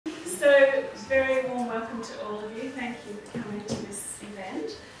very warm welcome to all of you. Thank you for coming to this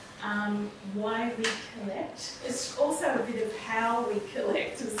event. Why we collect. It's also a bit of how we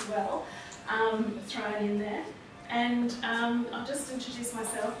collect as well, thrown in there. And I'll just introduce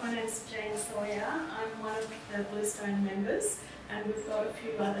myself. My name's Jane Sawyer. I'm one of the Bluestone members, and we've got a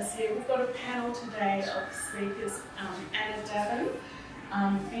few others here. We've got a panel today of speakers, Anna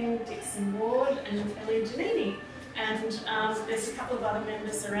Davin, Ben Dixon-Ward and Ellie Giannini. And there's a couple of other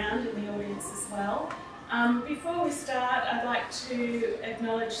members around in the audience as well. Before we start, I'd like to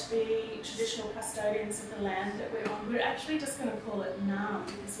acknowledge the traditional custodians of the land that we're on. We're actually just going to call it Naarm,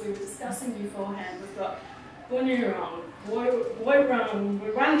 because we were discussing beforehand. We've got Bunurong, Woiwurrung,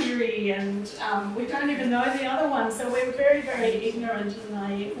 Wurundjeri, and we don't even know the other one, so we're very, very ignorant and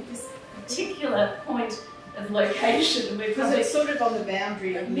naive at this particular point of location. Because it's sort of on the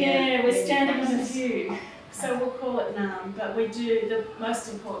boundary of we're standing on a few. So we'll call it Naarm, but we do, the most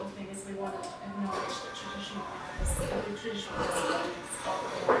important thing is we want to acknowledge the traditional custodians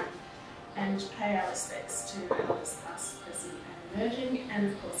of the land and pay our respects to elders past, present and emerging, and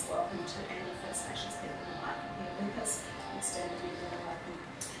of course welcome to any First Nations people who might be here with us. Extend a big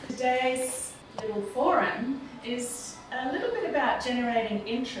welcome. Today's little forum is a little bit about generating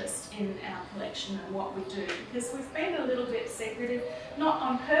interest in our collection and what we do, because we've been a little bit secretive, not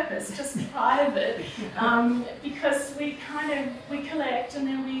on purpose, just private, because we collect and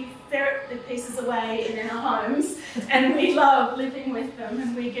then we ferret the pieces away in our homes, and we love living with them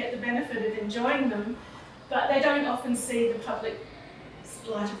and we get the benefit of enjoying them, but they don't often see the public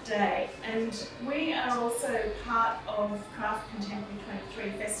light of day. And we are also part of Craft Contemporary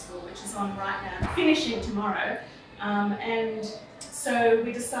 23 Festival, which is on right now, finishing tomorrow. And so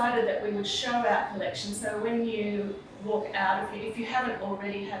we decided that we would show our collection. So when you walk out, if you haven't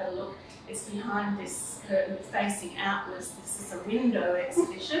already had a look, it's behind this curtain facing outwards. This is a window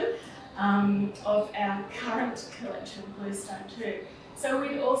exhibition of our current collection, Bluestone 2. So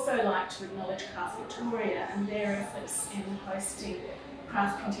we'd also like to acknowledge Craft Victoria and their efforts in hosting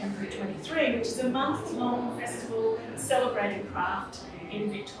Craft Contemporary 23, which is a month-long festival celebrating craft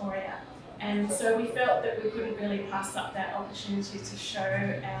in Victoria. And so we felt that we couldn't really pass up that opportunity to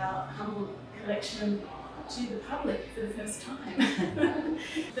show our humble collection to the public for the first time.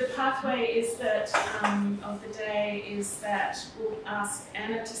 The pathway is that, of the day is that we'll ask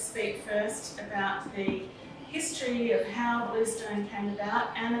Anna to speak first about the history of how Bluestone came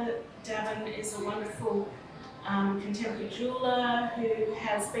about. Anna Davin is a wonderful contemporary jeweller who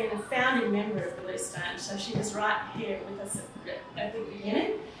has been a founding member of Bluestone, so she was right here with us at the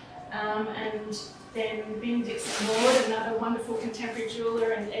beginning. And then Ben Dixon-Ward, another wonderful contemporary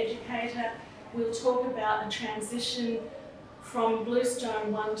jeweller and educator, will talk about the transition from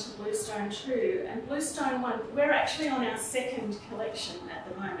Bluestone 1 to Bluestone 2. And Bluestone 1, we're actually on our second collection at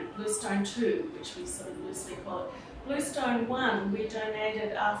the moment, Bluestone 2, which we sort of loosely call it. Bluestone 1, we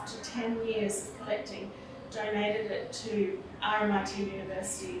donated after 10 years of collecting, donated it to RMIT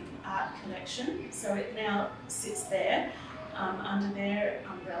University Art Collection, so it now sits there under their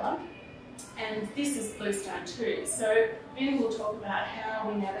umbrella. And this is Bluestone 2. So Ben will talk about how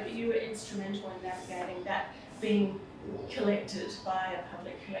we navigate. You were instrumental in navigating that being collected by a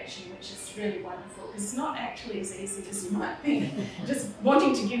public collection, which is really wonderful, because it's not actually as easy as you might think. Just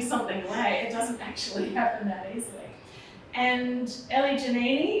wanting to give something away, it doesn't actually happen that easily. And Ellie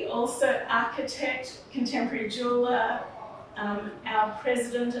Giannini, also architect, contemporary jeweller, our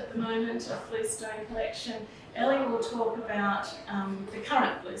president at the moment of Bluestone Collection. Ellie will talk about the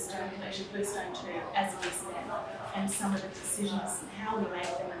current Bluestone collection, Bluestone 2, as it is now, and some of the decisions and how we make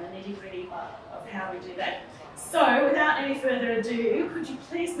them and the nitty-gritty of how we do that. So, without any further ado, could you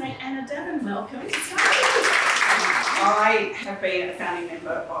please make Anna Davin welcome to start? I have been a founding member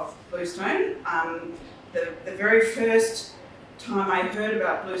of Bluestone. The very first time I heard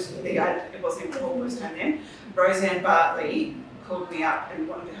about Bluestone, it wasn't even called Bluestone then, Roseanne Bartley called me up and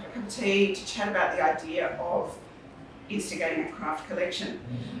wanted to have a cup of tea to chat about the idea of instigating a craft collection.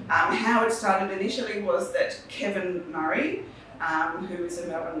 How it started initially was that Kevin Murray, who is a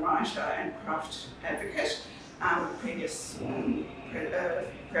Melbourne writer and craft advocate, previous creative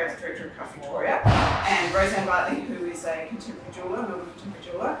director of Craft Victoria, and Roseanne Bartley, who is a contemporary jeweller, Melbourne contemporary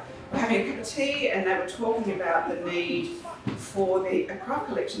jeweller, were having a cup of tea, and they were talking about the need for a craft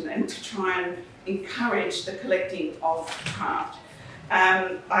collection and to try and encourage the collecting of craft.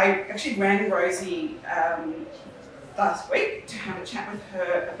 I actually rang Rosie last week to have a chat with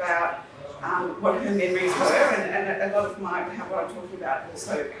her about what her memories were, and a lot of what I'm talking about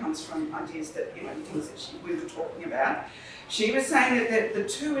also comes from ideas that, things that we were talking about. She was saying that the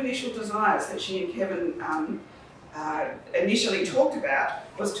two initial desires that she and Kevin initially talked about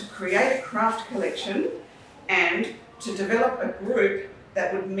was to create a craft collection and to develop a group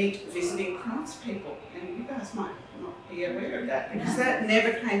that would meet visiting craftspeople. And you guys might not be aware of that because that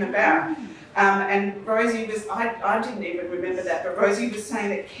never came about. And Rosie was, I didn't even remember that, but Rosie was saying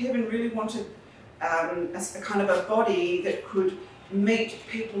that Kevin really wanted a kind of a body that could meet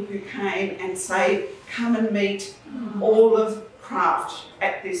people who came and say, come and meet all of craft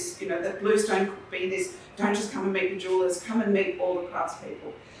at this, that Bluestone could be this, don't just come and meet the jewellers, come and meet all the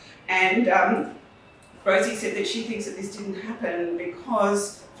craftspeople. And Rosie said that she thinks that this didn't happen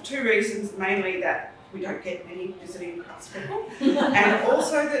because, for two reasons, mainly that we don't get many visiting craftspeople, and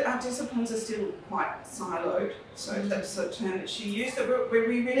also that our disciplines are still quite siloed. So that's the term that she used, that we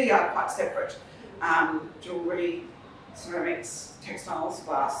really are quite separate. Jewellery, ceramics, textiles,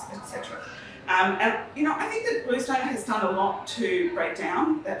 glass, etc. And I think that Bluestone has done a lot to break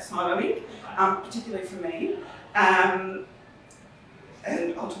down that siloing, particularly for me. And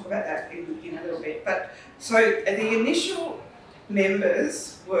I'll talk about that in a little bit. But so the initial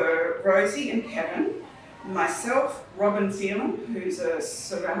members were Rosie and Kevin, myself, Robin Phelan, who's a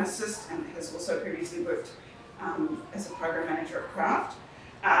ceramicist and has also previously worked as a program manager at Craft,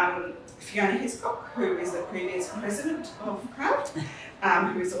 Fiona Hiscock, who is the previous president of Craft,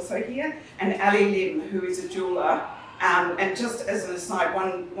 who is also here, and Ali Lim, who is a jeweller. And just as an aside,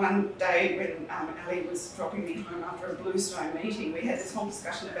 one day when Ali was dropping me home after a Bluestone meeting, we had this whole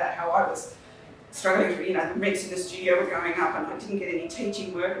discussion about how I was struggling for, the rents in the studio were going up and I didn't get any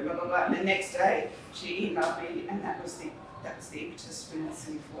teaching work and blah, blah, blah. And the next day she emailed me and that was the impetus for North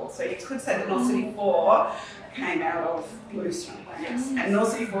City 4. So you could say that North City 4 came out of Bluestone, yes. And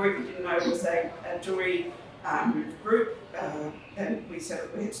North City 4, if you didn't know, was a jewellery group. And we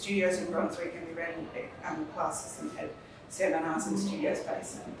had studios in Brunswick and we ran classes and had seminars and studio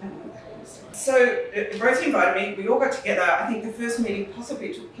space and that kind of stuff. So Rosie invited me, we all got together. I think the first meeting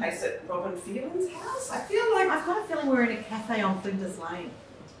possibly took place at Robin Phelan's house. I feel like I've got a feeling we're in a cafe on Flinders Lane.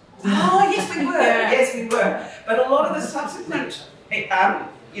 Oh, yes we were, Yeah. yes we were. But a lot of the subsequent,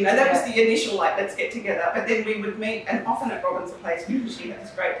 that was the initial, let's get together. But then we would meet, and often at Robin's place, because she had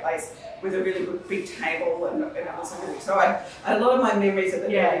this great place with a really good big table and it was really, so a lot of my memories of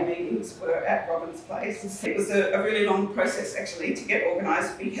the early meetings were at Robin's place. It was a really long process actually to get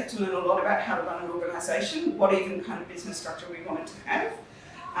organised. We had to learn a lot about how to run an organisation, what even kind of business structure we wanted to have,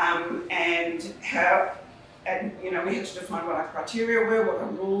 and how, we had to define what our criteria were, what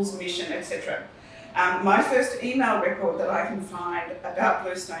our rules, mission, etc. My first email record that I can find about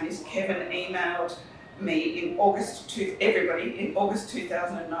Bluestone is Kevin emailed me in August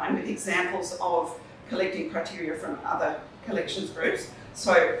 2009 with examples of collecting criteria from other collections groups.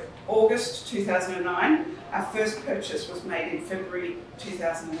 So August 2009, our first purchase was made in February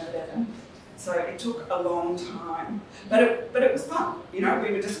 2011. So it took a long time, but it was fun. We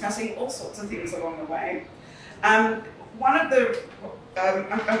were discussing all sorts of things along the way. I'm going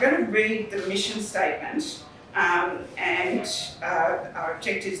to read the mission statement and our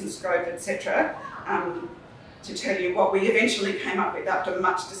objectives and scope, etc., to tell you what we eventually came up with after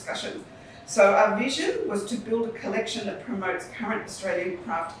much discussion. So our vision was to build a collection that promotes current Australian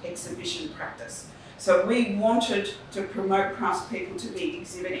craft exhibition practice. So we wanted to promote craftspeople to be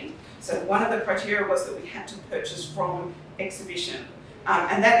exhibiting. So one of the criteria was that we had to purchase from exhibition.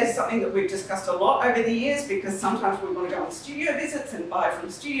 And that is something that we've discussed a lot over the years because sometimes we want to go on studio visits and buy from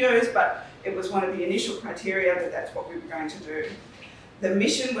studios, but it was one of the initial criteria that that's what we were going to do. The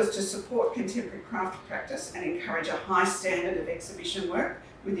mission was to support contemporary craft practice and encourage a high standard of exhibition work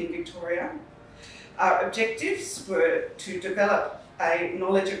within Victoria. Our objectives were to develop a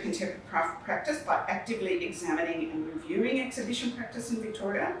knowledge of contemporary craft practice by actively examining and reviewing exhibition practice in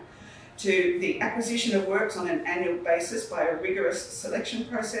Victoria, to the acquisition of works on an annual basis by a rigorous selection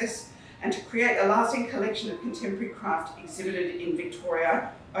process, and to create a lasting collection of contemporary craft exhibited in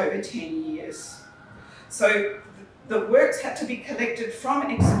Victoria over 10 years. So the works had to be collected from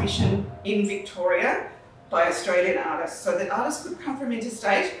exhibition in Victoria by Australian artists. So that artists could come from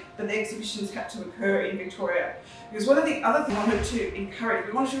interstate, but the exhibitions had to occur in Victoria. Because one of the other things we wanted to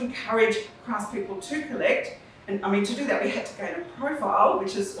encourage craftspeople to collect. And to do that we had to gain a profile,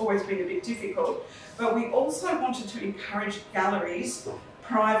 which has always been a bit difficult, but we also wanted to encourage galleries,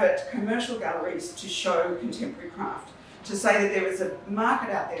 private commercial galleries, to show contemporary craft, to say that there is a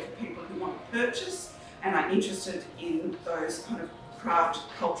market out there for people who want to purchase and are interested in those kind of craft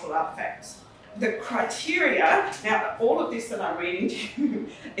cultural artefacts. The criteria, now all of this that I'm reading to you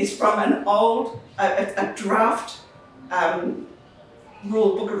is from an old, a draft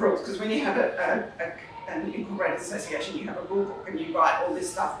book of rules, because when you have an incorporated association, you have a rule book and you write all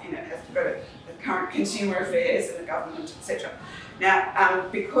this stuff in it. It has to go to the current consumer affairs and the government, etc. Now,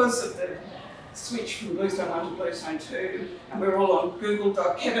 because of the switch from Bluestone 1 to Bluestone 2, and we're all on Google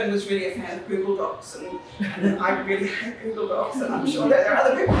Docs. Kevin was really a fan of Google Docs, and I really hate Google Docs, and I'm sure that there are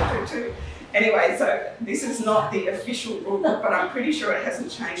other people who do too. Anyway, so this is not the official rulebook, but I'm pretty sure it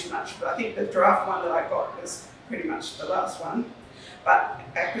hasn't changed much. But I think the draft one that I got was pretty much the last one. But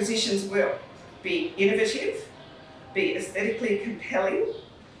acquisitions will be innovative, be aesthetically compelling,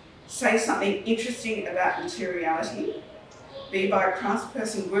 say something interesting about materiality, be by a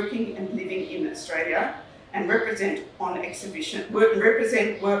craftsperson working and living in Australia, and represent work on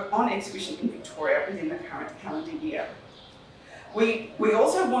exhibition in Victoria within the current calendar year. We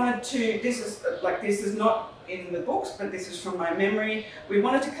also wanted to, this is not in the books, but this is from my memory, we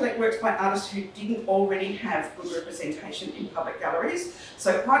wanted to collect works by artists who didn't already have good representation in public galleries.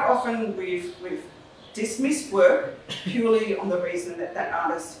 So quite often we've dismissed work purely on the reason that that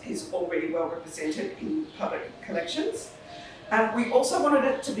artist is already well represented in public collections. We also wanted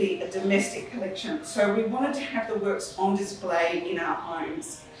it to be a domestic collection, so we wanted to have the works on display in our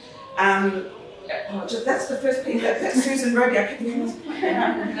homes. That's the first piece, that Susan Roby, I kept thinking,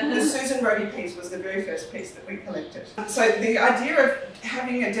 the Susan Roby piece was the very first piece that we collected. So the idea of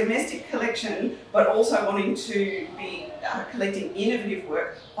having a domestic collection, but also wanting to be collecting innovative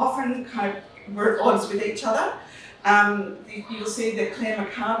work, often kind of were at odds with each other. You'll see the Claire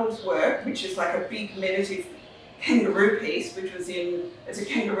McCardle's work, which is like a big meditative kangaroo piece, which was it's a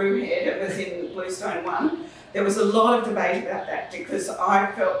kangaroo head, it was in Bluestone 1. There was a lot of debate about that because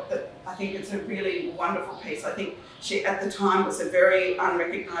I felt that I think it's a really wonderful piece. I think she at the time was a very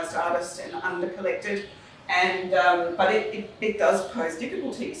unrecognised artist and under-collected, and but it does pose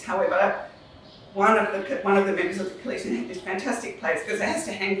difficulties. However, one of the members of the collection had this fantastic place because it has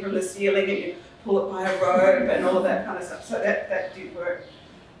to hang from the ceiling and you pull it by a rope and all of that kind of stuff. So that did work.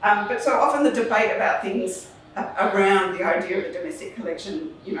 But so often the debate about things around the idea of a domestic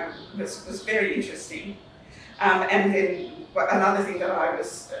collection, you know, was very interesting. And then another thing that I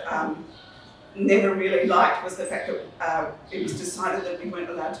was never really liked was the fact that it was decided that we weren't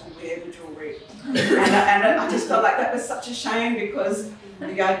allowed to wear the jewellery. and I just felt like that was such a shame because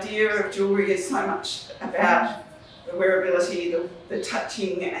the idea of jewellery is so much about the wearability, the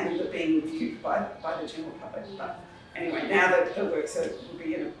touching and the being viewed by the general public. But anyway, now that the works will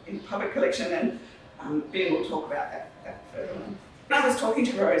be in public collection, and Ben will talk about that further on. When I was talking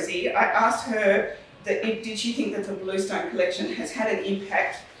to Rosie, I asked her did she think that the Bluestone collection has had the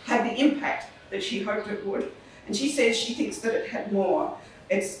impact that she hoped it would, and she says she thinks that it had more.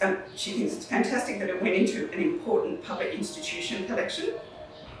 She thinks it's fantastic that it went into an important public institution collection,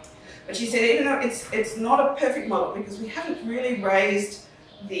 but she said even though it's not a perfect model because we haven't really raised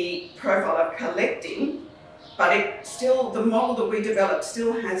the profile of collecting, but the model that we developed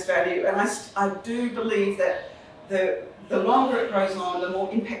still has value, and I do believe that the longer it goes on, the more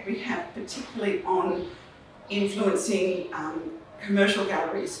impact we have, particularly on influencing commercial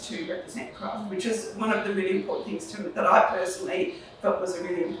galleries to represent craft, which is one of the really important things that I personally felt was a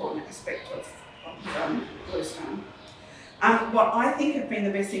really important aspect of Bluestone. What I think have been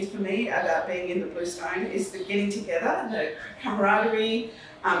the best things for me about being in the Bluestone is the getting together, the camaraderie,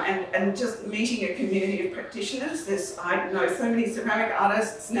 and just meeting a community of practitioners. I know so many ceramic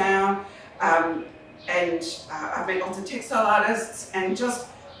artists now, and I've met lots of textile artists, and just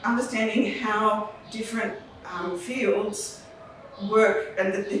understanding how different fields work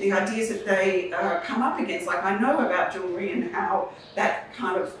and the ideas that they come up against. Like I know about jewellery and how that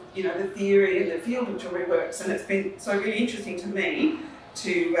kind of, you know, the theory and the field of jewellery works, and it's been so really interesting to me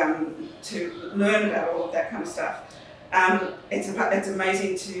to learn about all of that kind of stuff. It's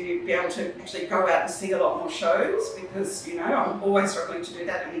amazing to be able to actually go out and see a lot more shows because, you know, I'm always struggling to do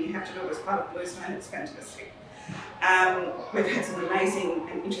that, and when you have to do it as part of Bluestone, it's fantastic. We've had some amazing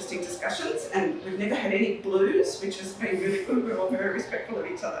and interesting discussions, and we've never had any blues, which has been really good. We're all very respectful of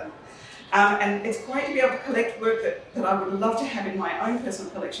each other. And it's great to be able to collect work that I would love to have in my own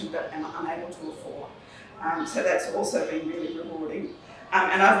personal collection but am unable to afford. So that's also been really rewarding.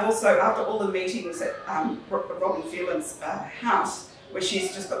 And I've also, after all the meetings at Robin Phelan's house, where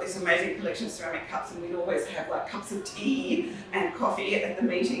she's just got this amazing collection of ceramic cups, and we'd always have like cups of tea and coffee at the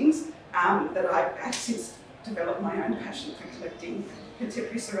meetings, that I've since developed my own passion for collecting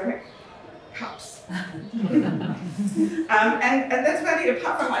contemporary ceramic cups. And that's about it,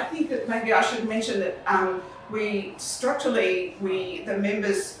 apart from, I think that maybe I should mention that the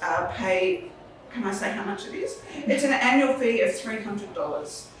members pay. Can I say how much it is? It's an annual fee of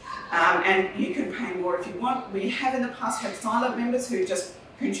 $300, and you can pay more if you want. We have in the past had silent members who just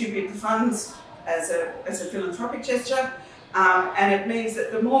contribute the funds as a philanthropic gesture, And it means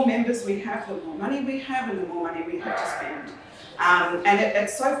that the more members we have, the more money we have, and the more money we have to spend. And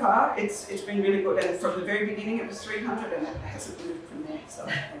so far, it's been really good. And from the very beginning, it was 300, and it hasn't moved from there. So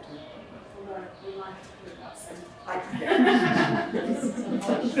we like to put it up soon.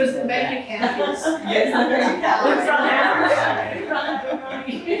 Because the bank account is. Yes, the bank account.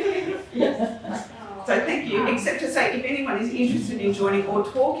 So thank you. Except to say, if anyone is interested in joining or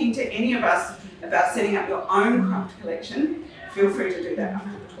talking to any of us about setting up your own craft collection, feel free to do that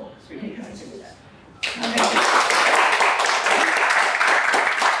after the talk. We'd be happy to do that.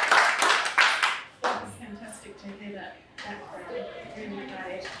 That was fantastic to hear that background. Really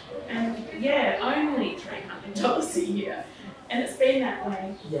great. And yeah, only $300 a year. And it's been that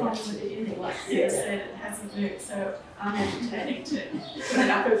way from the beginning. Like Sarah said, it hasn't moved. So I'm entertaining to put it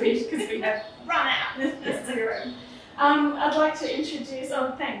up a bit because we have run out at zero. I'd like to introduce,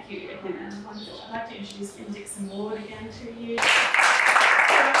 thank you again. I'd like to introduce Lynn Dixon-Ward again to you.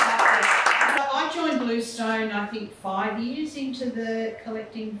 I joined Bluestone, I think 5 years into the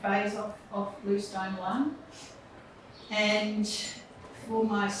collecting phase of Bluestone 1. And for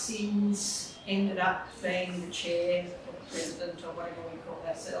my sins, ended up being the chair or the president or whatever we call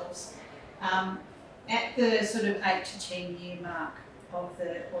ourselves at the sort of 8 to 10 year mark of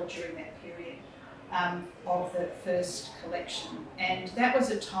during that period of the first collection. And that was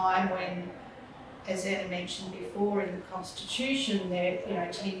a time when, as Anna mentioned before, in the Constitution, there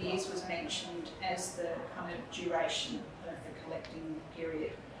 10 years was mentioned as the kind of duration of the collecting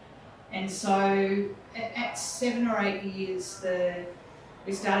period. And so at 7 or 8 years,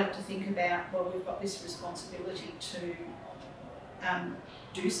 we started to think about, well, we've got this responsibility to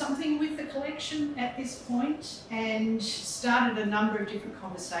do something with the collection at this point, and started a number of different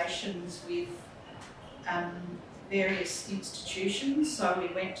conversations with various institutions. So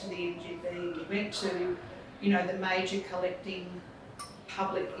we went to the NGB, we went to, the major collecting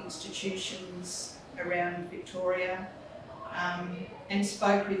public institutions around Victoria, and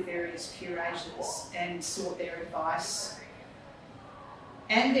spoke with various curators and sought their advice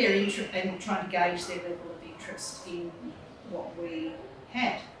and their interest, and trying to gauge their level of interest in what we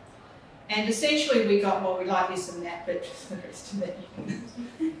had. And essentially we got, well, we like this and that, but the rest of it you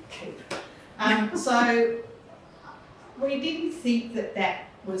can keep. So we didn't think that that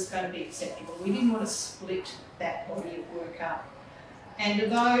was going to be acceptable. We didn't want to split that body of work up. And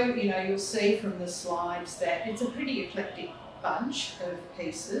although, you'll see from the slides that it's a pretty eclectic bunch of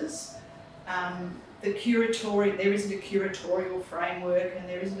pieces, there isn't a curatorial framework and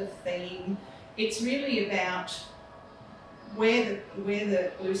there isn't a theme. It's really about where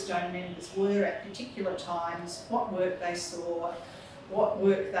the Bluestone members were at particular times, what work they saw, what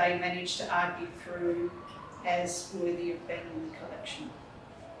work they managed to argue through as worthy of being in the collection.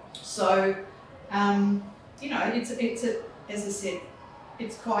 So, it's as I said,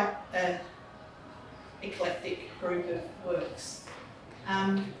 it's quite an eclectic group of works.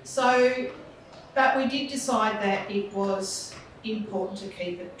 But we did decide that it was important to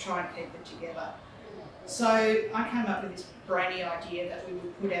try and keep it together. So I came up with this brainy idea that we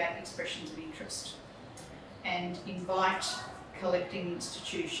would put out expressions of interest and invite collecting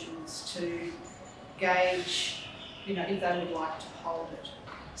institutions to gauge, if they would like to hold it.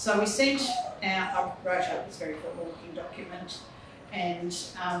 So we sent out, I wrote up this very forward-looking document and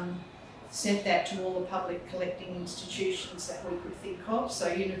sent that to all the public collecting institutions that we could think of,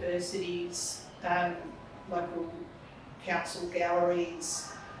 so universities, local council galleries,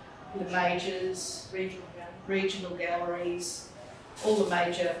 the majors, regional galleries, all the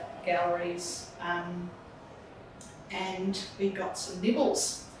major galleries, and we got some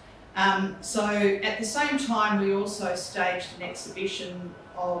nibbles. So at the same time, we also staged an exhibition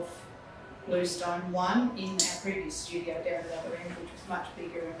of Bluestone 1 in our previous studio down at the other end, which was much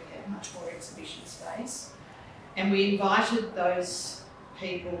bigger and we had much more exhibition space. And we invited those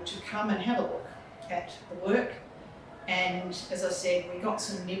people to come and have a look at the work. And as I said, we got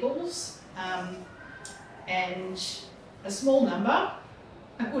some nibbles, and a small number,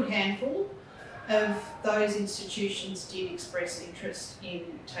 a good handful of those institutions did express interest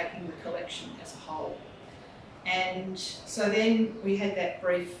in taking the collection as a whole. And so then we had that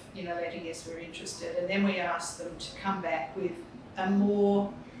brief, letter, yes, we're interested, and then we asked them to come back with a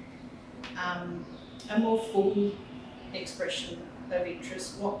more full expression of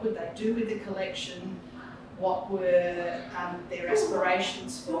interest. What would they do with the collection? What were their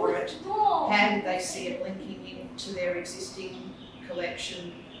aspirations for it? How did they see it linking into their existing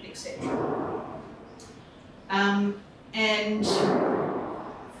collection, etc. And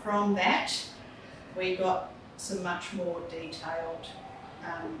from that, we got some much more detailed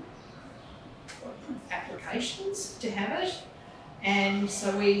applications to have it, and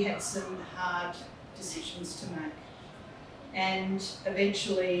so we had some hard decisions to make. And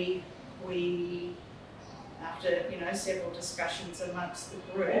eventually we, after several discussions amongst the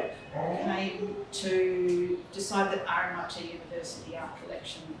group, came to decide that RMIT University Art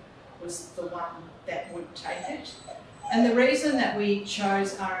Collection was the one that would take it. And the reason that we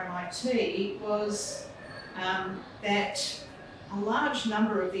chose RMIT was that a large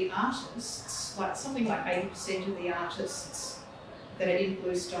number of the artists, like something like 80% of the artists that are in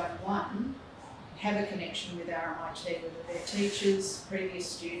Bluestone 1, have a connection with RMIT, whether they're teachers, previous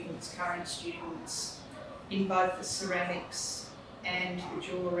students, current students, in both the ceramics and the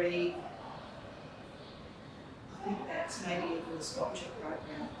jewellery. I think that's maybe even the sculpture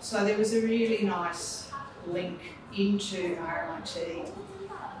program. So there was a really nice link into RMIT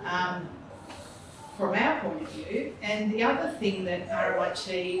from our point of view. And the other thing that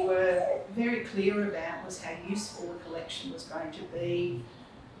RMIT were very clear about was how useful the collection was going to be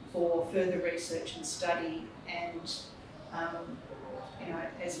for further research and study, and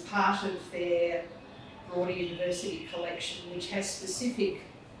as part of their broader university collection, which has specific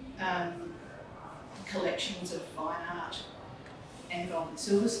collections of fine art and gold and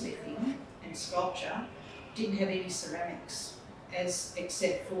silversmithing and sculpture, didn't have any ceramics,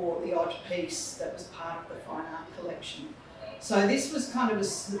 except for the odd piece that was part of the fine art collection. So this was kind of a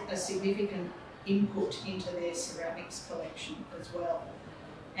significant input into their ceramics collection as well.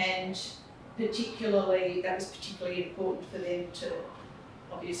 And particularly, that was particularly important for them to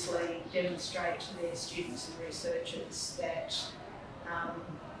obviously demonstrate to their students and researchers that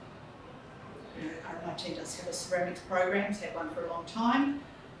RMIT does have a ceramics program, it's had one for a long time,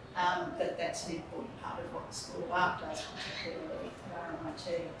 but that's an important part of what the School of Art does, particularly at RMIT.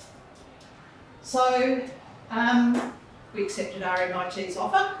 So we accepted RMIT's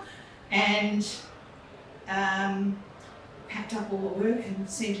offer and packed up all the work and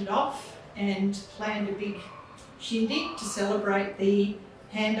sent it off and planned a big shindig to celebrate the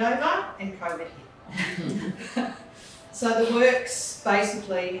handover, and COVID hit. So the works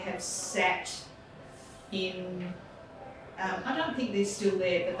basically have sat in, I don't think they're still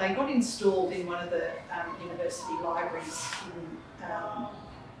there, but they got installed in one of the university libraries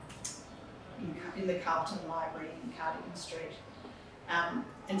in the Carlton Library in Cardigan Street.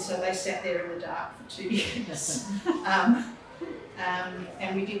 And so they sat there in the dark for 2 years.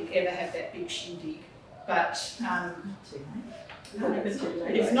 And we didn't ever have that big shindig. But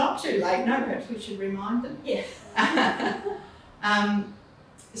it's not too late. No, perhaps we should remind them. Yeah.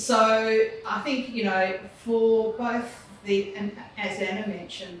 So I think, for both and as Anna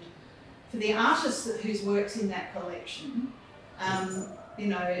mentioned, for the artists whose work's in that collection,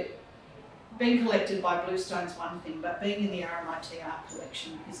 being collected by Bluestone's one thing, but being in the RMIT art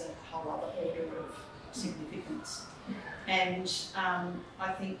collection is a whole other order of significance. And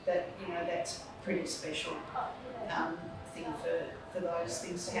I think that that's a pretty special thing for those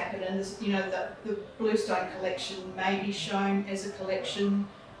things to happen. And the Bluestone collection may be shown as a collection,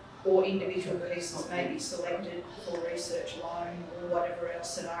 or individual pieces may be selected for research loan or whatever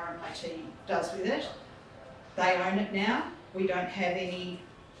else that RMIT does with it. They own it now. We don't have any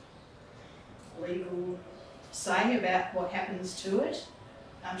legal say about what happens to it.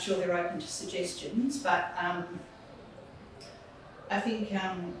 I'm sure they're open to suggestions, but I think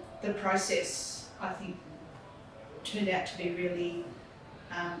the process, turned out to be really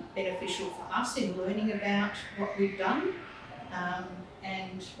beneficial for us in learning about what we've done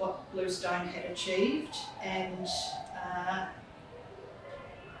and what Bluestone had achieved. And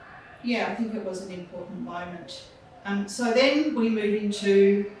I think it was an important moment. So then we move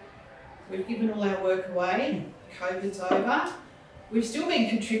into, we've given all our work away, COVID's over. We've still been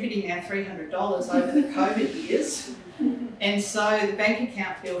contributing our $300 over the COVID years. And so the bank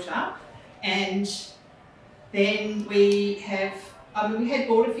account built up, and then we had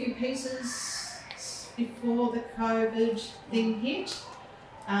bought a few pieces before the COVID thing hit.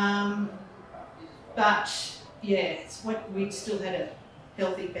 But it's what we still had a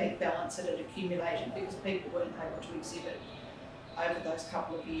healthy bank balance that had accumulated because people weren't able to exhibit over those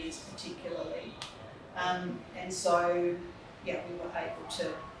couple of years particularly. And so, we were able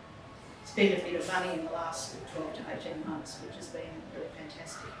to spend a bit of money in the last 12 to 18 months, which has been really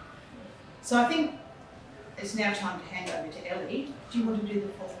fantastic. So I think it's now time to hand over to Ellie. Do you want to do the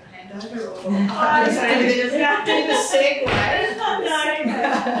formal handover, or do the segue?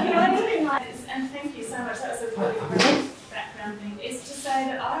 Anything like this, and thank you so much. That was a really great background thing. Is to say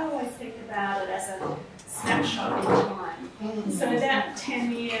that I always think about it as a snapshot in time. So that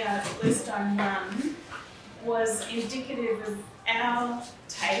 10-year Bluestone run was indicative of our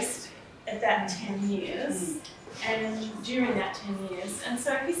taste at that 10 years, and during that 10 years, and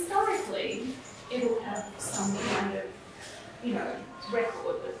so historically, it'll have some kind of, you know,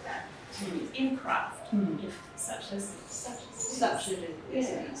 record with that in craft, if such as it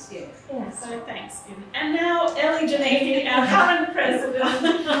is. Yeah. Yeah, so thanks, Kim. And now Ellie Janini, our current president,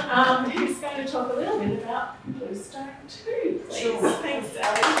 who's going to talk a little bit about Bluestone 2, please. Sure. Thanks,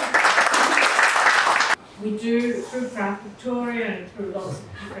 Ellie. We do, through Craft Victoria and through lots of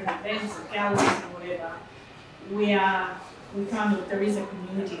different events and galleries and whatever, we kind of, there is a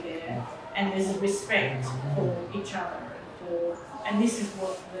community there, and there's a respect for each other, and this is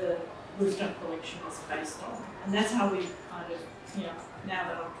what the Bluestone collection is based on. And that's how we kind of, you know, now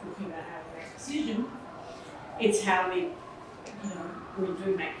that I'm talking about how to make a decision, it's how we, you know, we do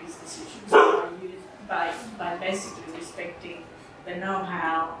make these decisions by basically respecting the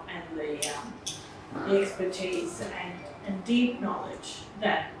know-how and the expertise and deep knowledge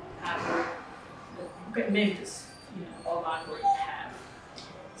that the members, you know, of our group have.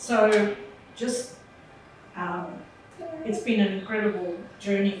 So just it's been an incredible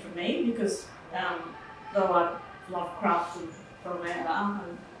journey for me because though I love crafting forever,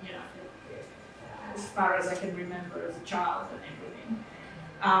 and, you know, as far as I can remember as a child and everything,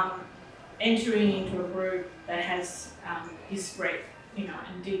 entering into a group that has history, you know,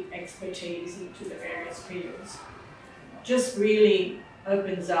 and deep expertise into the various fields just really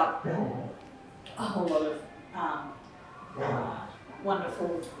opens up a whole lot of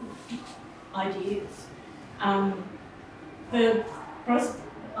wonderful ideas. I'm going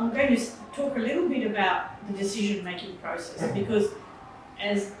to talk a little bit about the decision-making process because,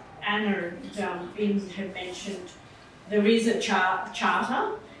 as Anna and Vince have mentioned, there is a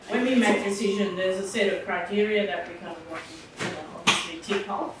charter. When we make a decision, there's a set of criteria that we kind of want to, you know, obviously tick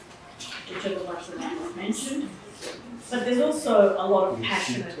off, which are the ones that Anna's mentioned. But there's also a lot of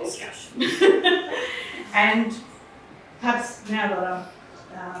passionate discussion. And perhaps now that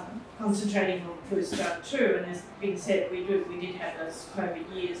I'm concentrating on Bluestone 2, and as being said, we did have those COVID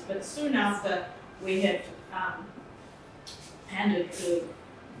years, but soon after we had handed the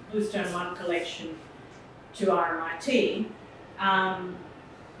Bluestone 1 collection to RMIT,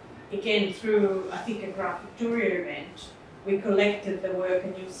 again through, I think, a Craft Victoria event, we collected the work,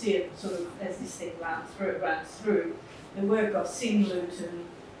 and you'll see it sort of as this thing runs through, the work of Sim Luton,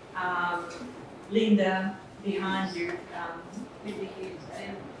 Linda behind you,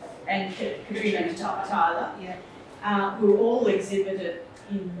 and Katrina Tyler, who all exhibited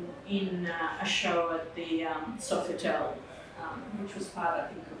in a show at the Sofitel, which was part, I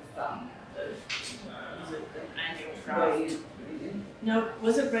think, of the annual craft. No,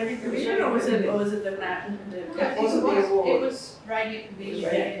 was it Radiant Division or was it the It was Radiant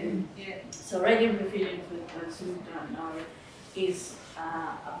Division. Yeah. So Radiant Division, for those who don't know, is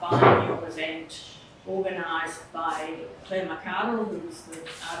a biennial event organised by Claire McArdle, who was the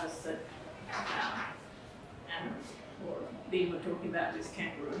artist that Anna or Ben were talking about with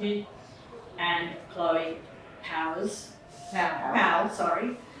Kangaroo Head, and Chloe Powell,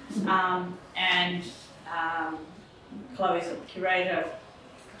 sorry. And Chloe's a curator,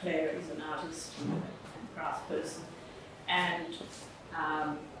 Claire is an artist and craft person. And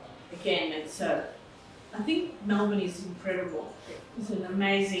again, I think Melbourne is incredible. It's an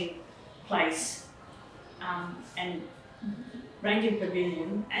amazing place. And Radiant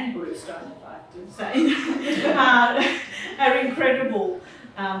Pavilion and Bluestone, if I have to say, are incredible,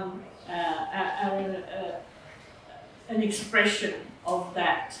 an expression of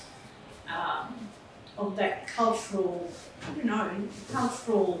that cultural, you know,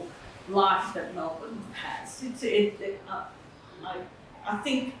 cultural life that Melbourne has. I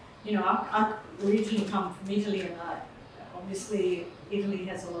think, you know, I originally come from Italy, and obviously Italy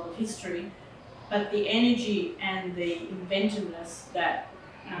has a lot of history, but the energy and the inventiveness that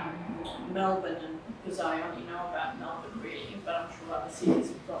Melbourne, and because I only know about Melbourne really, but I'm sure other cities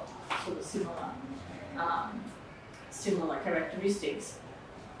have got sort of similar characteristics,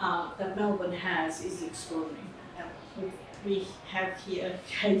 that Melbourne has is extraordinary. We have here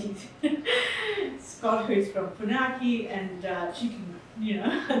Katie Scott, who's from Funaki, and she can, you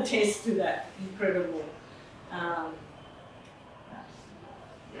know, attest to that incredible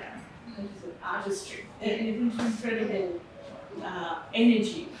artistry, incredible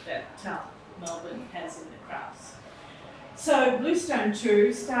energy that Melbourne has in the crafts. So Bluestone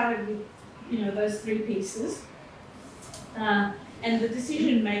 2 started with, you know, those three pieces, and the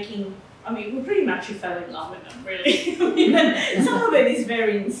decision making. I mean, we pretty much fell in love with them, really. Some of it is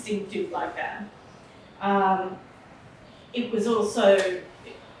very instinctive like that. It was also,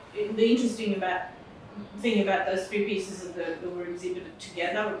 the interesting about thing about those three pieces is that they were exhibited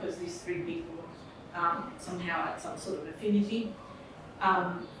together because these three people somehow had some sort of affinity.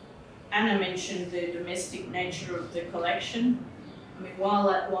 Anna mentioned the domestic nature of the collection. I mean,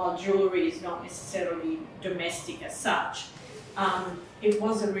 while jewellery is not necessarily domestic as such, it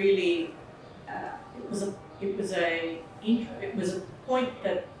was a really it was a point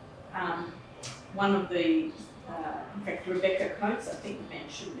that one of the in fact, Rebecca Coates, I think,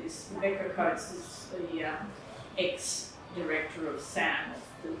 mentioned this. Rebecca Coates is the ex-director of SAM, of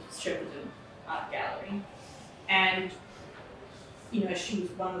the Shepparton Art Gallery, and you know, she was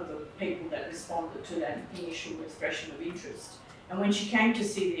one of the people that responded to that initial expression of interest. And when she came to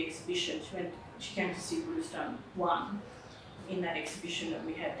see the exhibition, she came to see Bluestone 1 in that exhibition that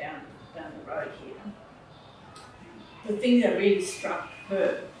we had down the road here. The thing that really struck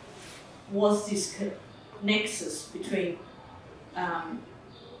her was this nexus between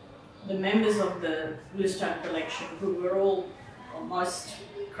the members of the Bluestone collection, who were all almost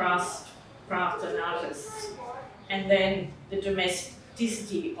craft and artists, and then the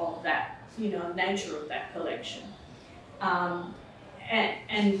domesticity of that, you know, nature of that collection.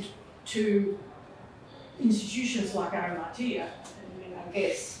 And to institutions like Arimathea, I mean, I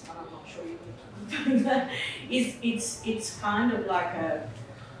guess, I'm not sure you can do that, it's kind of like a,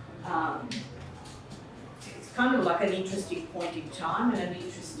 it's kind of like an interesting point in time and an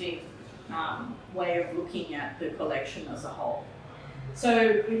interesting way of looking at the collection as a whole.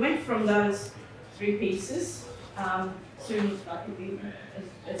 So we went from those three pieces, soon, like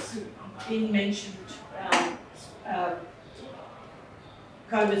as Dean mentioned,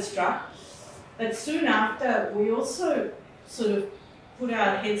 COVID struck, but soon after we also sort of put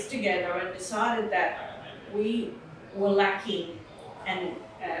our heads together and decided that we were lacking, and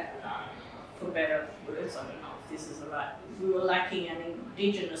for better words, I don't know if this is the right, we were lacking an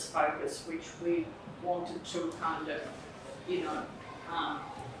Indigenous focus, which we wanted to kind of, you know,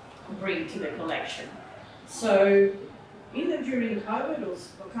 bring to the collection. So either during COVID or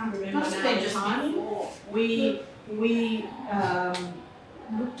I can't remember the time, we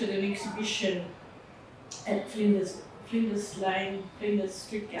looked at an exhibition at Flinders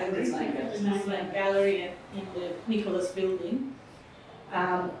Street Gallery, Flinders Lane Gallery in the Nicholas Building,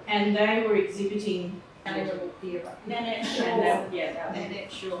 and they were exhibiting Nanette Shaw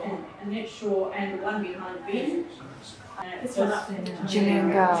and the one behind me.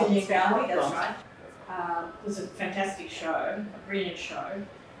 Gillian Galley, that's right. It was a fantastic show, a brilliant show,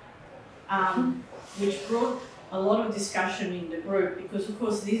 which brought a lot of discussion in the group because, of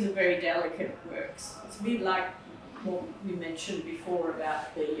course, these are very delicate works. It's a bit like what we mentioned before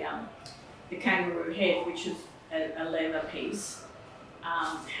about the kangaroo head, which is a leather piece,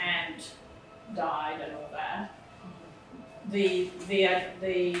 hand dyed and all that. The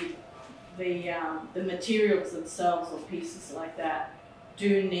materials themselves or pieces like that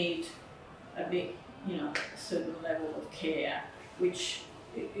do need a bit, you know, a certain level of care, which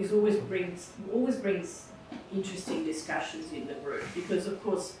always brings interesting discussions in the group, because of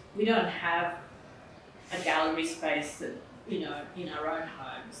course we don't have a gallery space that, you know, in our own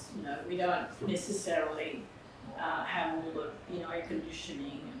homes. You know, we don't necessarily have all the, you know, air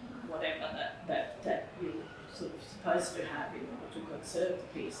conditioning and whatever that you're sort of supposed to have in order to conserve the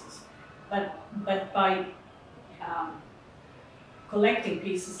pieces. But by collecting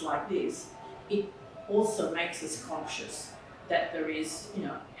pieces like this, it also makes us conscious that there is, you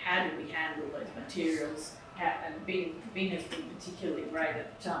know, how do we handle those materials? And Bean has been particularly great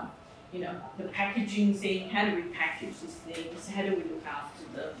at, you know, the packaging thing. How do we package these things? How do we look after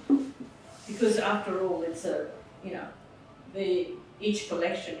them? Because after all, it's a, you know, each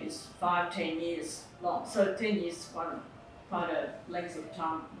collection is 5-10 years long. So 10 years is quite a length of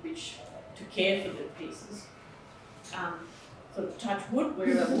time which to care for the pieces. So touch wood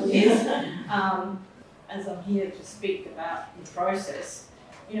wherever it is. As I'm here to speak about the process,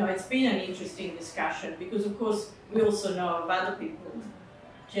 you know, it's been an interesting discussion because, of course, we also know of other people.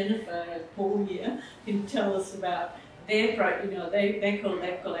 Jennifer, Paul here, can tell us about their, you know, they've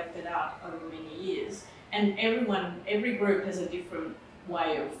collected art over many years, and every group has a different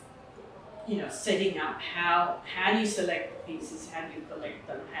way of, you know, setting up how do you select the pieces, how do you collect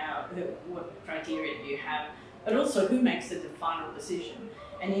them, what criteria do you have, but also who makes the final decision.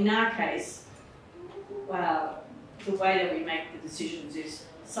 And in our case, the way that we make the decisions is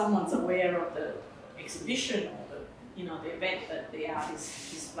someone's aware of the exhibition or the, you know, the event that the art is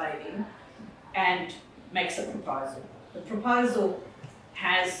displayed in, and makes a proposal. The proposal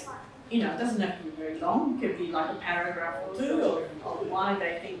has, you know, it doesn't have to be very long. It could be like a paragraph or two of why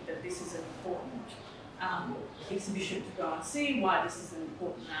they think that this is an important exhibition to go and see, why this is an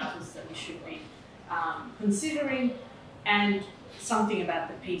important artist that we should be considering, and something about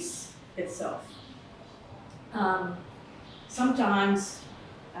the piece itself. Sometimes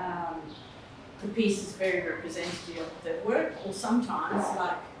the piece is very representative of the work, or sometimes,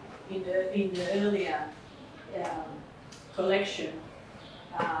 like in the earlier collection,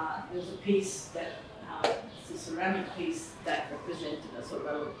 there's a piece that it's a ceramic piece that represented a sort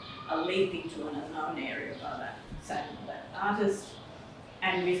of a leap into an unknown area by that artist,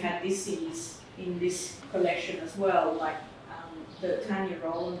 and we've had this in this collection as well, like the Tanya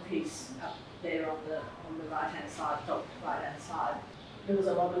Rowland piece up there on the right hand side, top right hand side. There was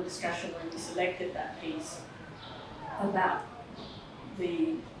a lot of discussion when we selected that piece about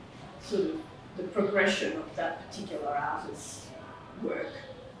the sort of the progression of that particular artist's work.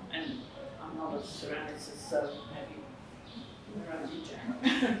 And I'm not a ceramicist, so maybe you're only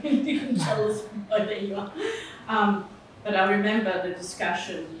Jane. You can tell us whether you are. But I remember the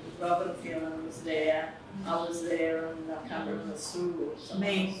discussion. Robin Phelan was there. I was there, and I can't remember Sue or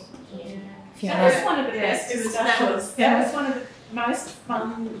something. Yeah. That was one of the best discussions. That was one of the most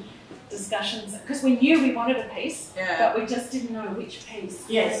fun discussions, because we knew we wanted a piece, but we just didn't know which piece.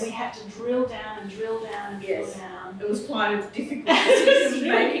 Yes. And we had to drill down and drill down and drill down. It was quite a difficult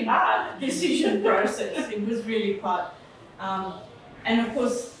decision process. It was really quite, and of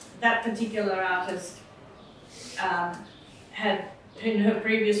course that particular artist had, in her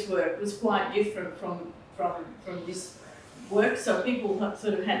previous work, was quite different from this work. So people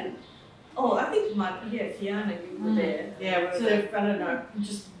sort of had. Oh, I think Fiona, you were there. Yeah, we were so there. I don't know.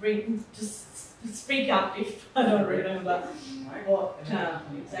 Just speak up if I don't remember what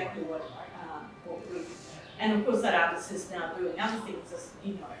exactly what group. And of course, that artist is now doing other things. As,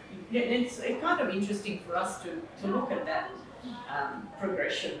 you know, it's kind of interesting for us to look at that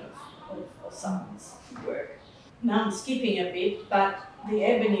progression of someone's work. Now I'm skipping a bit, but the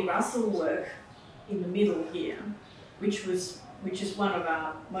Ebony Russell work in the middle here, which is one of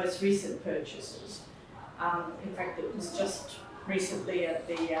our most recent purchases. In fact, it was just recently at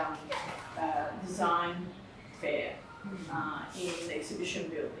the design fair in the exhibition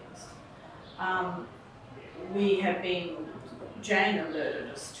buildings. We have been, Jane alerted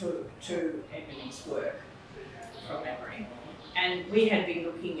us to Ebony's work from memory, and we had been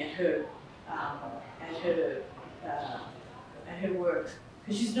looking at her work,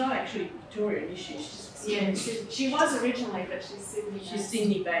 because she's not actually Victorian, is she? She was originally, but she's Sydney. She's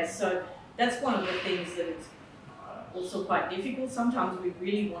Sydney based, so that's one of the things that is also quite difficult. Sometimes we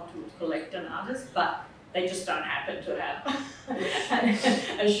really want to collect an artist, but they just don't happen to have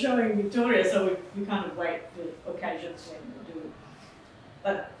a show in Victoria, so we kind of wait for occasions when we do it.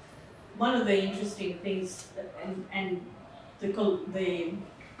 But one of the interesting things,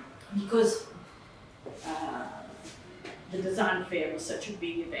 because the design fair was such a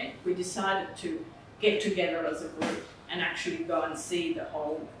big event, we decided to get together as a group and actually go and see the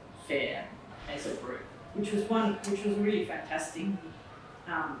whole fair as a group, which was a really fantastic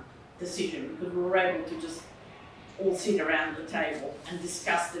decision, because we were able to just all sit around the table and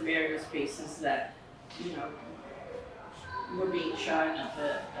discuss the various pieces that, you know, were being shown at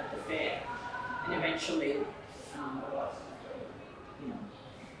the fair, and eventually, you know,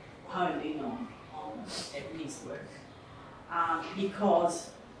 honed in on Ebony's work, because,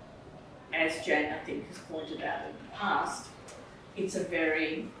 as Jane I think has pointed out in the past, it's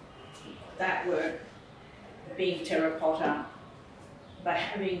that work being terracotta, but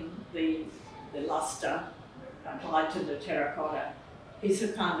having the luster applied to the terracotta is a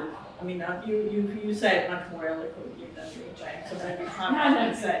kind of, I mean, you say it much more eloquently than me, Jane, so maybe I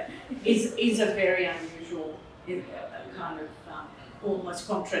don't say it. Is a very unusual, kind of almost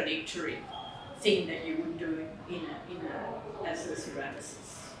contradictory thing that you would do as a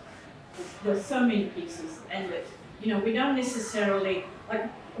ceramicist. There's so many pieces, and you know, we don't necessarily, like,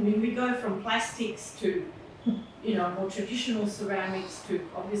 I mean, we go from plastics to, you know, more traditional ceramics to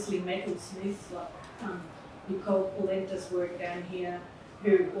obviously metalsmiths like Nicole Polenta's work down here,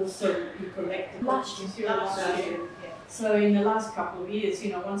 who collected last year. So in the last couple of years,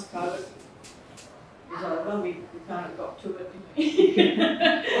 you know, once COVID was over, we kind of got to it.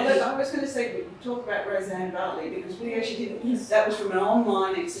 Well, I was going to say, we talk about Roseanne Bartley, because we actually did, that was from an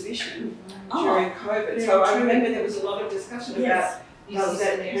online exhibition during COVID. So I remember there was a lot of discussion about, does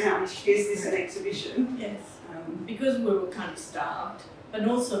that count? Is this an exhibition? Yes. Because we were kind of starved, but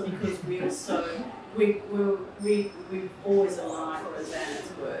also because we've always aligned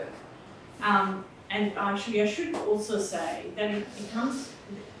Roseanne's work. And actually, I should also say that it comes,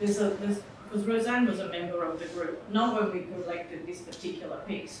 because Roseanne was a member of the group, not when we collected this particular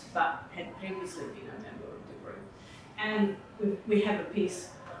piece, but had previously been a member of the group. And we have a piece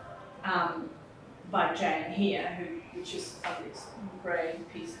by Jane here, which is this grey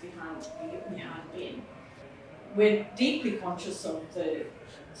piece behind Ben. We're deeply conscious of the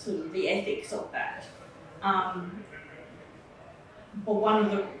sort of the ethics of that. But one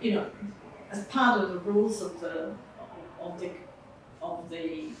of the, as part of the rules of the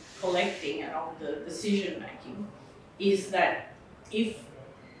collecting and of the decision making, is that if,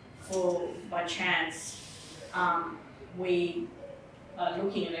 by chance, we are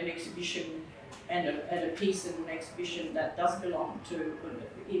looking at an exhibition and at a piece in an exhibition that does belong to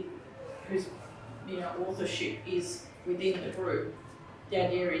whose authorship is within the group, the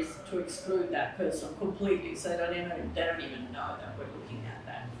idea is to exclude that person completely, so they don't even know that we're looking at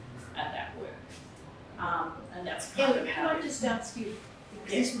that work. And that's kind of how. Can I just ask you?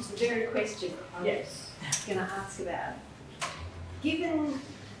 Because this was the very question I was going to ask about. Given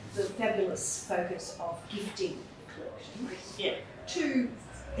the fabulous focus of gifting collections to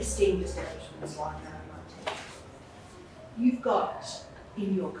esteemed establishments like RMIT, you've got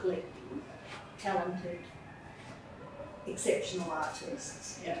in your collective talented, exceptional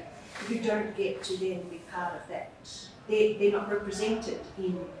artists who don't get to then be part of that. They're not represented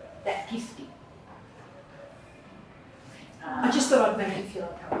in that gifting. I just thought I'd make you feel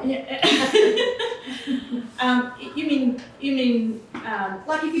uncomfortable. You mean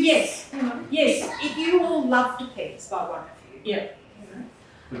like if you yes, if you all loved a piece by one of you,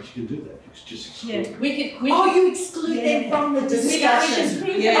 But you can do that. It's just exclude. we could. You exclude them from the discussion.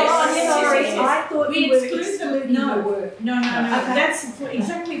 Yes. Sorry, I thought we you were exclude excluding them. the work. No. Okay. That's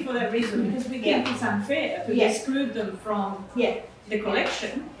exactly for that reason, because we think it's unfair to exclude them from the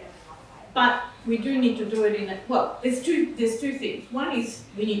collection. But we do need to do it in there's two things. One is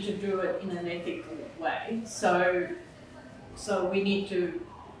we need to do it in an ethical way. So we need to,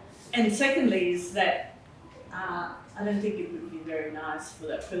 and secondly is that I don't think it would be very nice for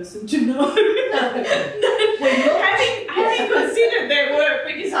that person to know. having considered their work,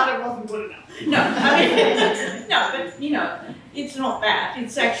 we decided it wasn't good enough. But it's not that.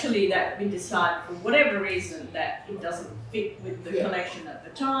 It's actually that we decide for whatever reason that it doesn't fit with the collection at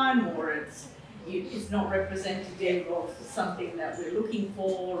the time, or it's not representative of something that we're looking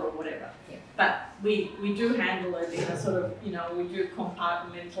for, or whatever. But we do handle it in a sort of, we do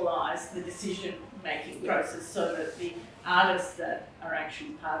compartmentalise the decision-making process so that the artists that are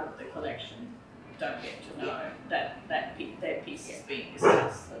actually part of the collection don't get to know that their piece is being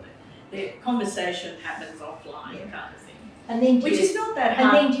discussed. So the conversation happens offline, kind of thing. And then which is not that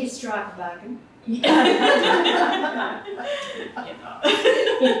hard. And then do you strike a bargain?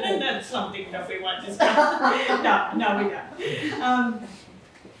 That's something that we won't discuss. No, we don't.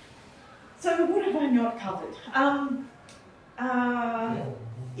 So what have I not covered?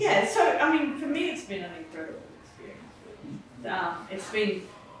 So I mean, for me, it's been an incredible experience. It's been,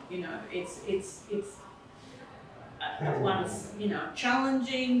 it's at once,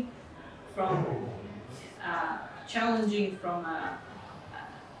 challenging from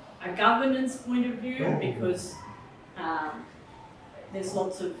a governance point of view, because there's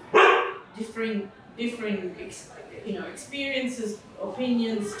lots of differing experiences,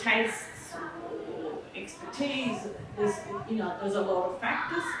 opinions, tastes, expertise. There's a lot of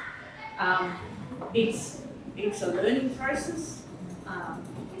factors. It's a learning process,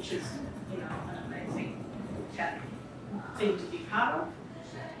 which is an amazing thing to be part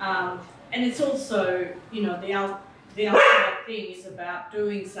of. And it's also the ultimate thing is about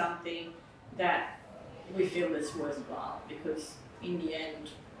doing something that we feel is worthwhile, because in the end,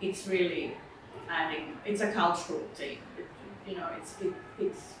 it's really adding. It's a cultural thing. It's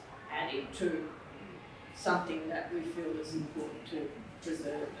adding to something that we feel is important to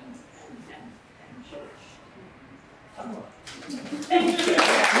preserve and cherish. Thank you.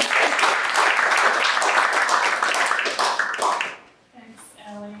 Thanks,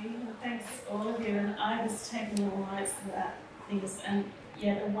 Ellie. Thanks all of you. And I was taking all notes about things. And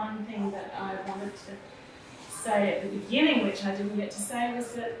the one thing that I wanted to say at the beginning, which I didn't get to say,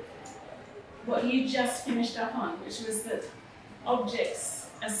 was that what you just finished up on, which was that objects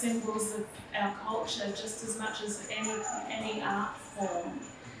are symbols of our culture just as much as any art form.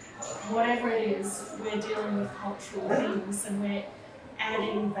 Whatever it is, we're dealing with cultural things, and we're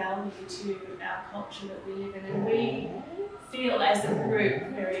adding value to our culture that we live in. And we feel as a group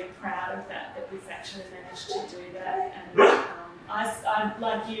very proud of that we've actually managed to do that. And I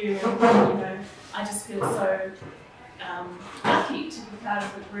like you, I just feel so lucky to be part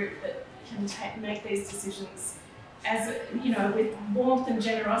of a group that can make these decisions as with warmth and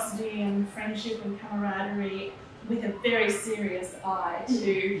generosity and friendship and camaraderie, with a very serious eye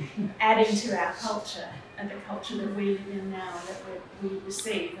to adding to our culture and the culture that we live in now, that we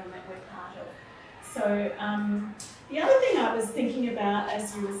receive and that we're part of. So the other thing I was thinking about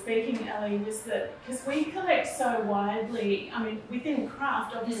as you were speaking, Ellie, was that because we collect so widely, I mean, within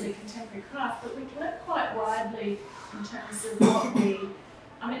craft, obviously contemporary craft, but we collect quite widely in terms of what we,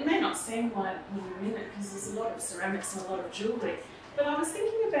 I mean, it may not seem like when you're in it because there's a lot of ceramics and a lot of jewellery, but I was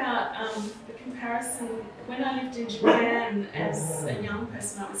thinking about the comparison. When I lived in Japan as a young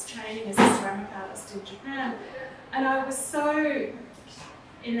person, I was training as a ceramic artist in Japan, and I was so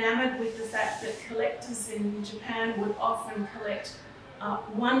enamoured with the fact that collectors in Japan would often collect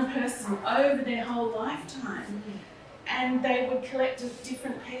one person over their whole lifetime, and they would collect a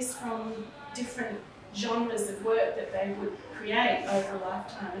different piece from different genres of work that they would create over a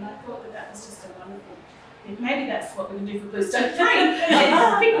lifetime, and I thought that that was just a wonderful thing. Maybe that's what we're going to do for Bluestone 3.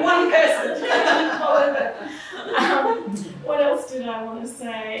 Pick one person and follow them. What else did I want to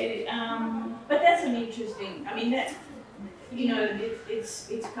say? But that's an interesting, I mean, that, you know, it's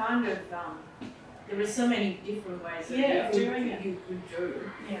kind of, there are so many different ways that you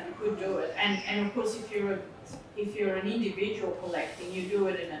could do it. And of course, if you're an individual collecting, you do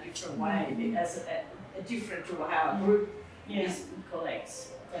it in a different way, as a different to how a group collects.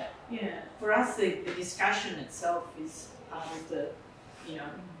 But for us, the discussion itself is part of the, you know,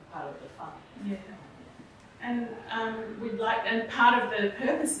 part of the fun. Yeah. And and part of the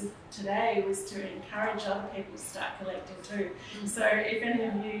purpose of today was to encourage other people to start collecting too. So if any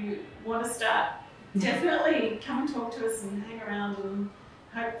of you want to start, definitely come and talk to us and hang around, and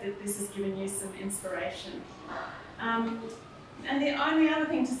hope that this has given you some inspiration. And the only other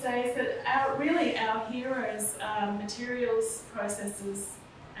thing to say is that our heroes are materials, processes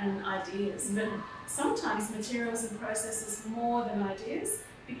and ideas, but sometimes materials and processes more than ideas,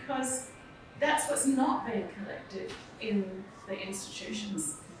 because that's what's not being collected in the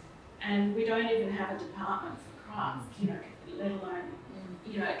institutions. And we don't even have a department for craft, you know, let alone,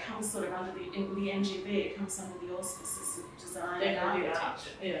 you know, it comes sort of under the NGV, it comes under the auspices of design and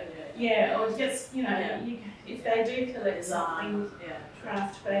architecture. Or it gets, you know, if they do collect something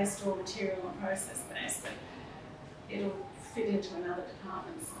craft-based or material and process-based, it'll fit into another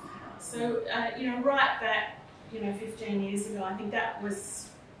department somehow. So, you know, right back, you know, 15 years ago, I think that was,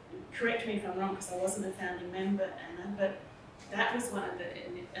 correct me if I'm wrong because I wasn't a founding member, Anna, but that was one of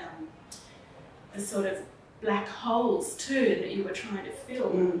the sort of black holes too that you were trying to fill.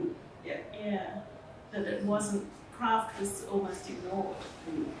 That it wasn't, craft was almost ignored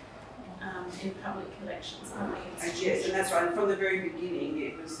in public collections. Yes, and that's right. And from the very beginning,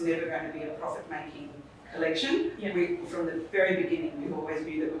 it was never going to be a profit-making collection. From the very beginning, we always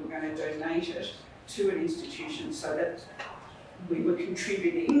knew that we were going to donate it to an institution so that we were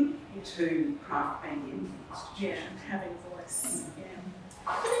contributing to craft being in the institution. Having voice.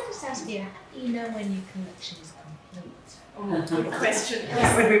 Can I just ask you, how do you know when your collection is complete? Good question.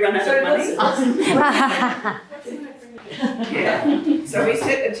 When we run out of money. So we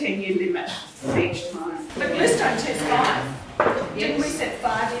set a 10-year limit each time. But Bluestone 2 is 5. Didn't we set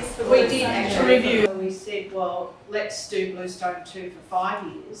 5 years for We did actually review. We said, well, let's do Bluestone 2 for 5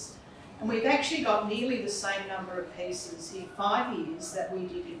 years. And we've actually got nearly the same number of pieces in 5 years that we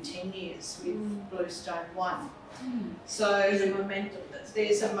did in 10 years with Bluestone 1. So there's a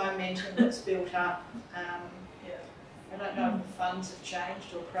momentum that's built up. I don't know if the funds have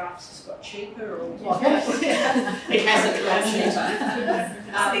changed or crafts has got cheaper or what. It hasn't got cheaper.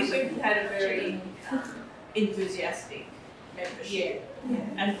 I think we've had a very enthusiastic membership.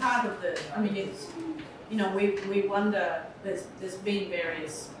 And part of the, I mean, it's, you know, we wonder, there's been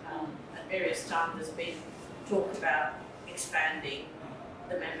various, at various times there's been talk about expanding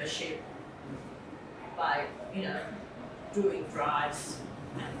the membership by, you know, doing drives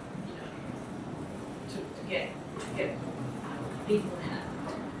and, you know, to get people in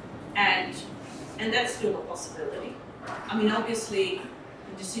it. And that's still a possibility. I mean, obviously,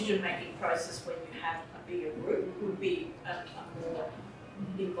 the decision-making process when you have a bigger group would be a more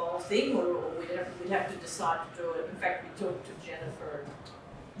involved thing, or we'd have to decide to do it. In fact, we talked to Jennifer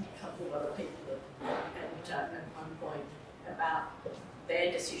and a couple of other people at one point about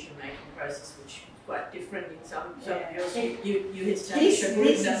their decision-making process, which is quite different in some areas. You established a group,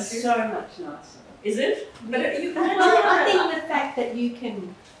 this is so much nicer. Is it? But I think the fact that you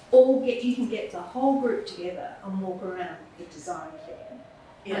can get the whole group together and walk around the design fair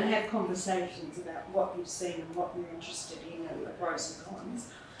and have conversations about what you've seen and what you're interested in and the pros and cons.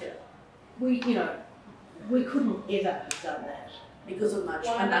 We couldn't ever have done that because of much.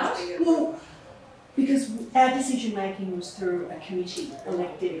 Well, because our decision making was through a committee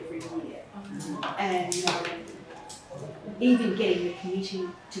elected every year, and even getting the committee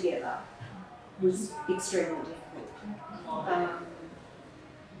together was extremely difficult.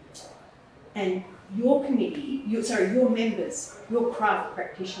 And your committee, your members, your private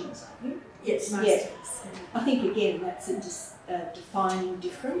practitioners, aren't you? Yes, most Yeah. of us. I think again that's a defining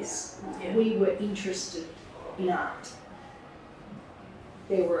difference. Yeah. We were interested in art.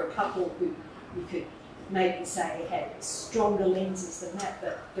 There were a couple who you could maybe say had stronger lenses than that,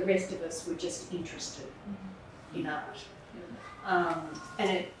 but the rest of us were just interested in art.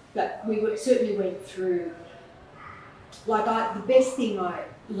 But we certainly went through. The best thing I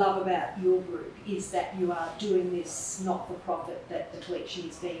love about your group is that you are doing this not for profit, that the collection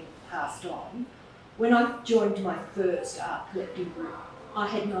is being passed on. When I joined my first art collecting group, I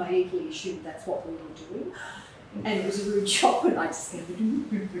had naively assumed that's what we were doing. And it was a rude shock when I discovered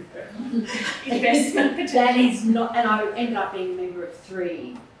investment. That is not, and I ended up being a member of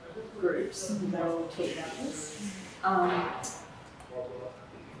 3 groups, and they're all teenagers.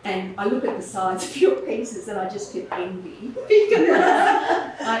 And I look at the size of your pieces and I just get envy.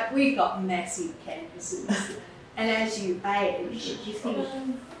 We've got massive canvases. And as you age, you think,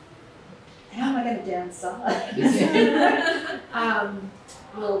 how am I going to downsize?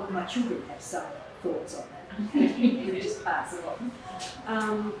 Well, my children have some thoughts on that. You just pass it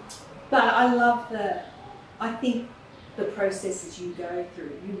on. But I love I think the processes you go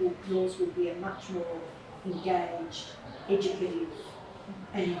through, yours will be a much more engaged, educative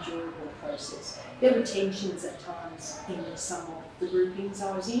and enjoyable process. There were tensions at times in some of the groupings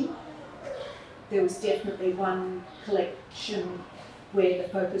I was in. There was definitely one collection where the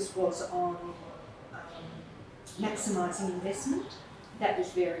focus was on maximising investment. That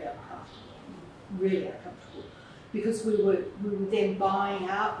was very uncomfortable, really uncomfortable, because we were then buying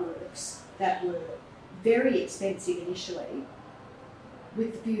artworks that were very expensive initially,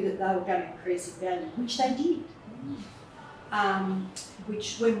 with the view that they were going to increase in value, which they did.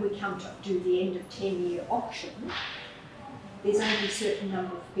 Which when we come to do the end of 10-year auction, there's only a certain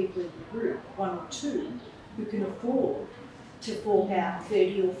number of people in the group, 1 or 2, who can afford to fork out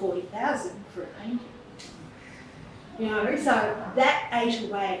 30 or 40,000 for a painting. You know, so that ate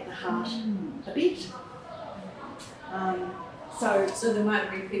away at the heart a bit. So there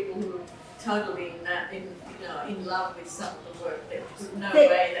might be people who are totally in love with some of the work. There's no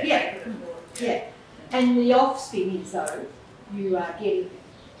way that they could afford. Yeah, and the offspin is though you're getting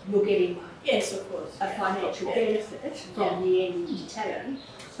Yes, of course. a financial benefit from the end tally,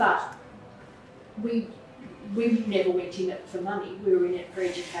 but we never went in it for money. We were in it for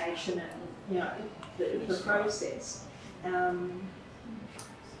education and the process.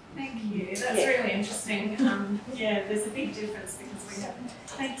 Thank you. That's really interesting. There's a big difference because we have.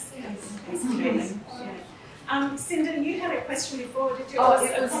 Thanks. Thanks for coming. Cindy, you had a question before. Did you? Oh,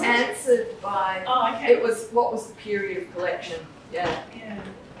 it was answered by. Oh, okay. It was what was the period of collection? Yeah. Yeah.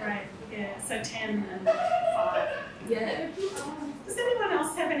 Great. Yeah. So 10 and 5. Yeah. Does anyone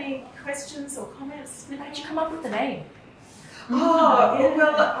else have any questions or comments? How did you come up with the name? Oh,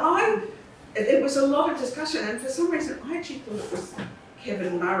 well, there was a lot of discussion, and for some reason I actually thought it was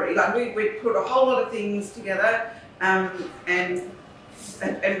Kevin Murray. Like we put a whole lot of things together, and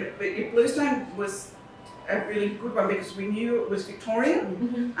Bluestone was a really good one because we knew it was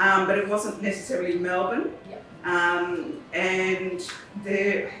Victorian, but it wasn't necessarily Melbourne. Yep. And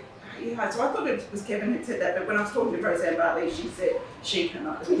so I thought it was Kevin who said that, but when I was talking to Roseanne Bartley, she said she came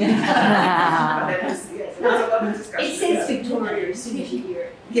up with it. But that was, there was a lot of discussion. It says Victoria as soon as you hear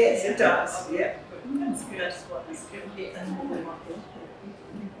it. Yes, it does. Yeah. That's good. That's good.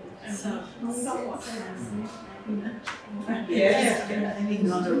 Somewhat. Yes.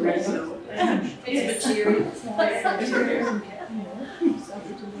 Not original. It's material.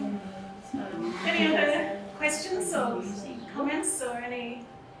 Any other questions or comments or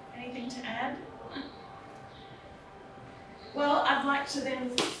anything to add? Well, I'd like to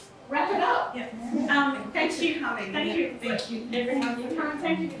then wrap it up. Yeah. Thank you, Harvey. Thank you, everyone for coming.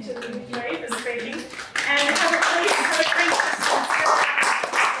 Thank you to the jury for speaking. And have a please.